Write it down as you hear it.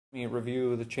me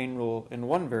review the chain rule in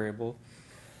one variable.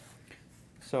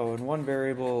 So in one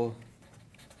variable,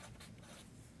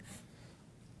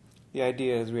 the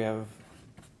idea is we have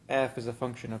f is a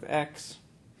function of x,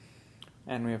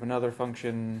 and we have another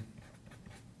function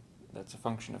that's a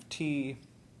function of t,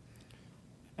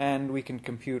 and we can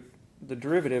compute the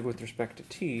derivative with respect to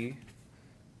t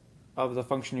of the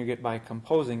function you get by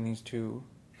composing these two.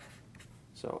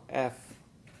 So f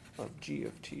of g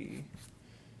of t.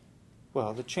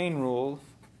 Well, the chain rule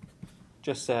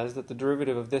just says that the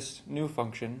derivative of this new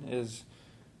function is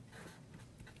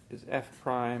f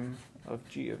prime of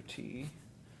g of t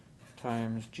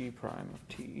times g prime of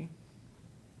t.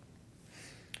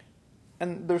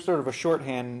 And there's sort of a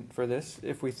shorthand for this.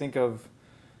 If we think of,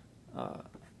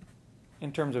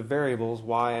 in terms of variables,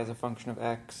 y as a function of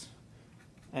x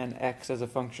and x as a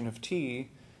function of t,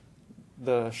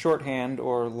 the shorthand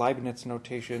or Leibniz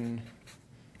notation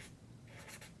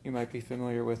you might be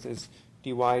familiar with is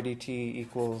dy dt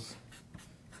equals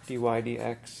dy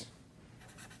dx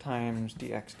times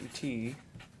dx dt.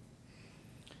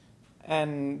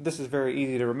 And this is very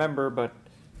easy to remember, but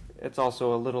it's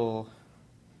also a little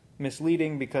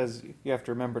misleading because you have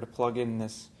to remember to plug in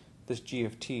this g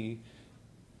of t.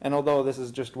 And although this is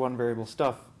just one variable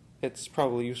stuff, it's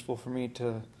probably useful for me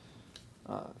to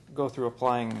go through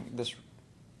applying this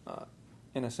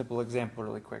in a simple example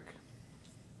really quick.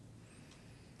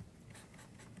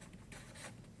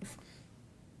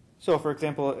 So for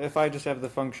example, if I just have the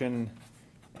function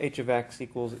h of x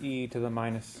equals e to the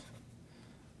minus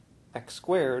x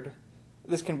squared,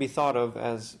 this can be thought of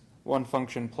as one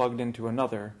function plugged into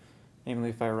another.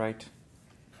 Namely, if I write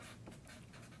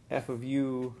f of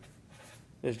u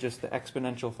is just the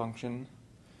exponential function,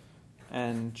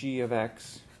 and g of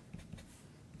x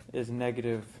is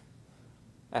negative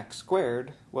x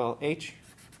squared, well, h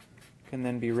can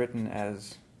then be written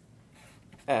as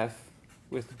f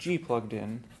with g plugged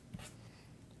in,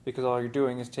 because all you're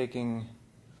doing is taking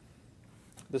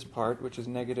this part, which is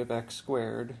negative x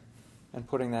squared, and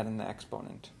putting that in the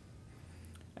exponent.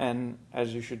 And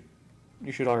as you should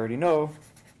already know,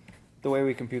 the way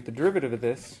we compute the derivative of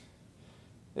this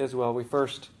is, well, we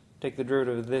first take the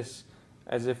derivative of this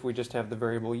as if we just have the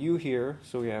variable u here,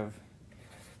 so we have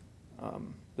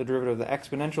the derivative of the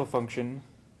exponential function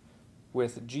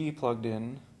with g plugged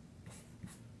in,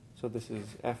 so this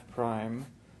is f prime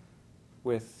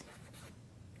with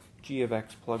g of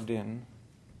x plugged in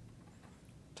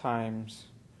times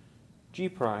g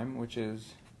prime, which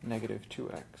is negative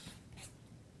 2x.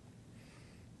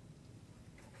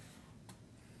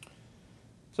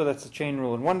 So that's the chain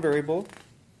rule in one variable.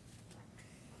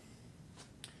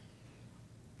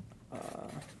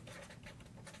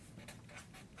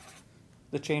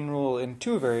 The chain rule in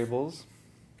two variables.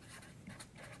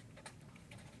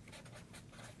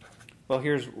 Well,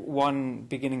 here's one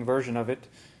beginning version of it.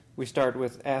 We start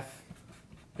with f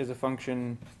is a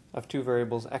function of two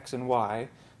variables x and y,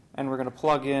 and we're going to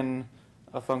plug in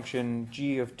a function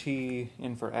g of t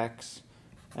in for x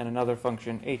and another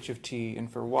function h of t in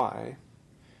for y.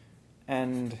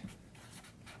 And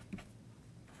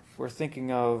we're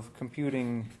thinking of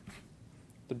computing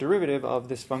the derivative of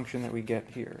this function that we get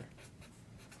here.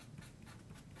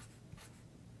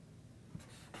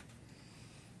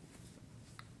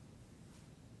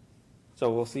 So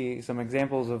we'll see some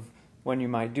examples of when you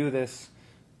might do this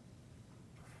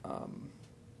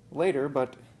later,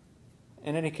 but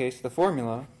in any case, the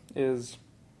formula is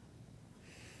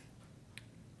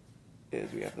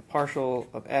we have the partial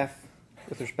of f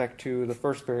with respect to the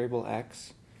first variable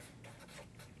x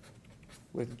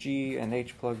with g and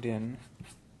h plugged in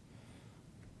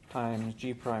times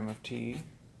g prime of t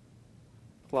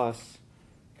plus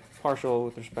partial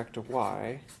with respect to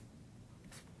y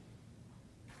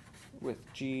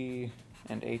with g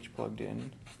and h plugged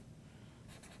in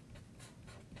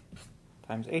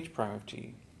times h prime of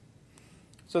t.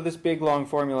 So this big long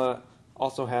formula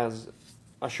also has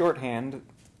a shorthand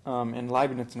in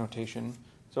Leibniz notation.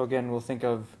 So again, we'll think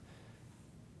of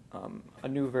a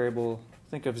new variable,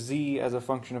 think of z as a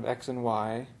function of x and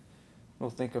y.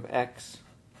 We'll think of x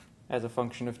as a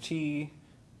function of t,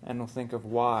 and we'll think of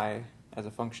y as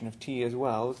a function of t as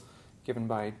well, given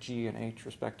by g and h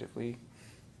respectively.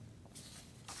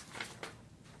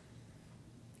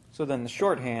 So then the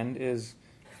shorthand is,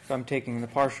 if I'm taking the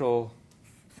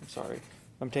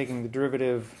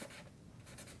derivative,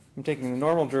 I'm taking the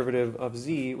normal derivative of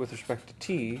z with respect to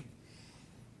t,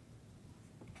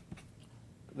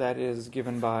 that is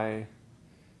given by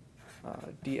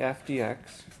df dx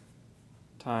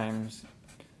times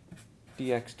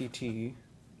dx dt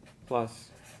plus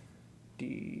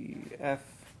df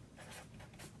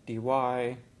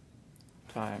dy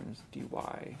times dy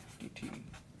dt.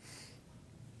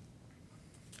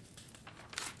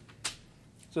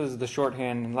 So this is the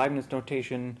shorthand in Leibniz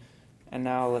notation, and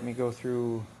now let me go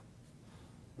through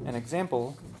an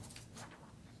example.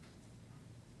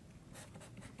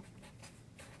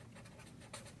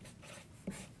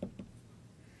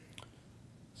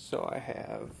 So I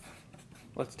have,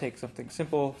 let's take something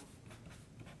simple.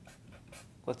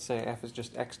 Let's say f is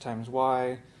just x times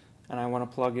y, and I want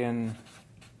to plug in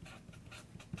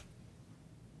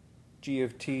g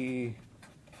of t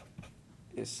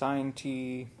is sine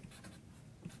t,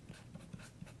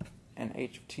 and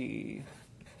h of t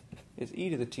is e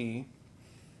to the t.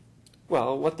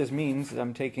 Well, what this means is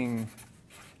I'm taking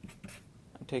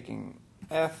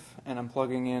f and I'm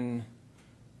plugging in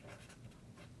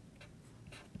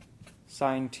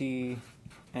sine t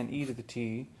and e to the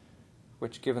t,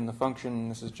 which given the function,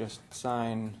 this is just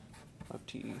sine of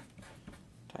t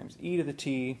times e to the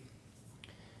t.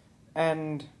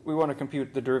 And we want to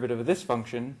compute the derivative of this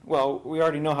function. Well, we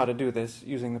already know how to do this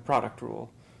using the product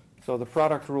rule. So the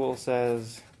product rule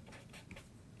says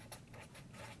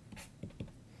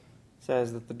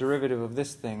that the derivative of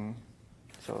this thing,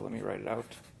 so let me write it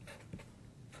out,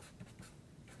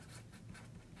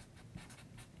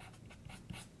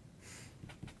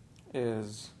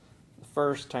 is the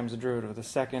first times the derivative of the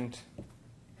second.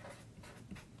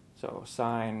 So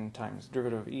sine times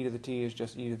derivative of e to the t is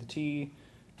just e to the t,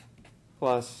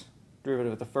 plus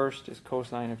derivative of the first is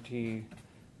cosine of t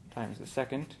times the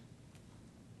second.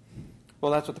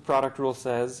 Well, that's what the product rule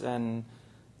says, and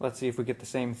let's see if we get the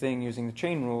same thing using the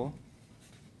chain rule.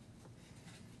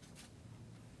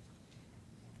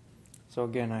 So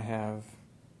again, I have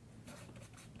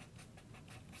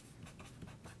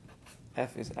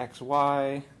f is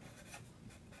xy,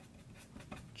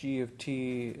 g of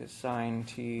t is sine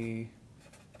t,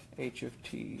 h of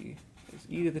t is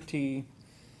e to the t,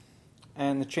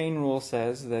 and the chain rule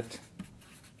says that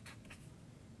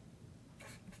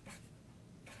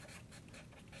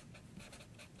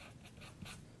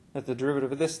the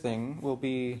derivative of this thing will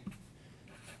be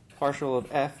partial of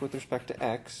f with respect to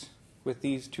x with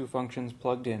these two functions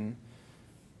plugged in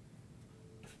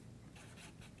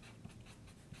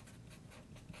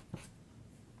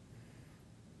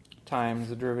times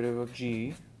the derivative of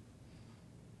g.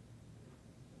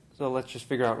 So let's just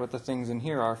figure out what the things in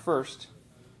here are first.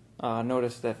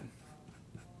 Notice that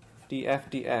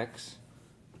df dx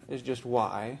is just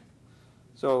y.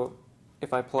 So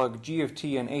if I plug g of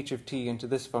t and h of t into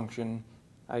this function,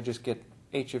 I just get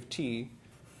h of t.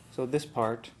 So this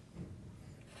part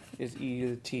is e to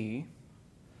the t.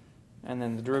 And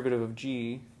then the derivative of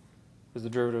g is the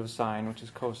derivative of sine, which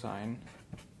is cosine.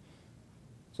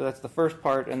 So that's the first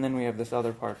part, and then we have this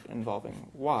other part involving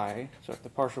y. So if the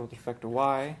partial with respect to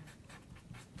y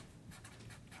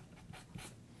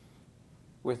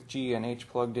with g and h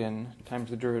plugged in times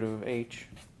the derivative of h.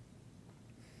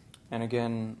 And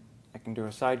again, I can do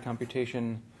a side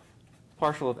computation.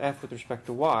 Partial of f with respect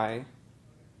to y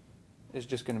is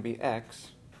just going to be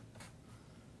x.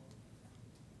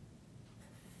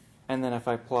 And then if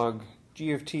I plug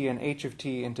g of t and h of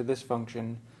t into this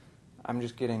function, I'm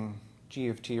just getting g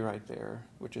of t right there,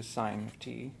 which is sine of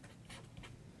t.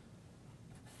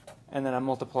 And then I'm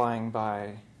multiplying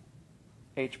by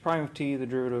h prime of t, the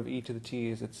derivative of e to the t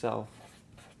is itself.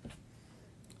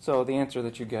 So the answer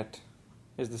that you get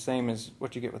is the same as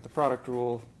what you get with the product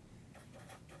rule.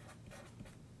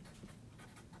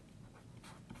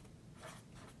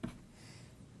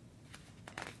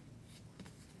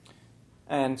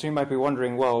 And so you might be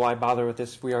wondering, well, why bother with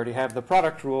this? We already have the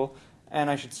product rule. And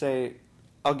I should say,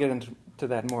 I'll get into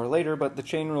that more later, but the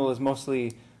chain rule is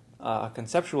mostly a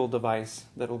conceptual device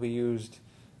that will be used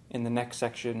in the next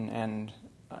section and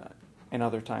in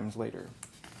other times later.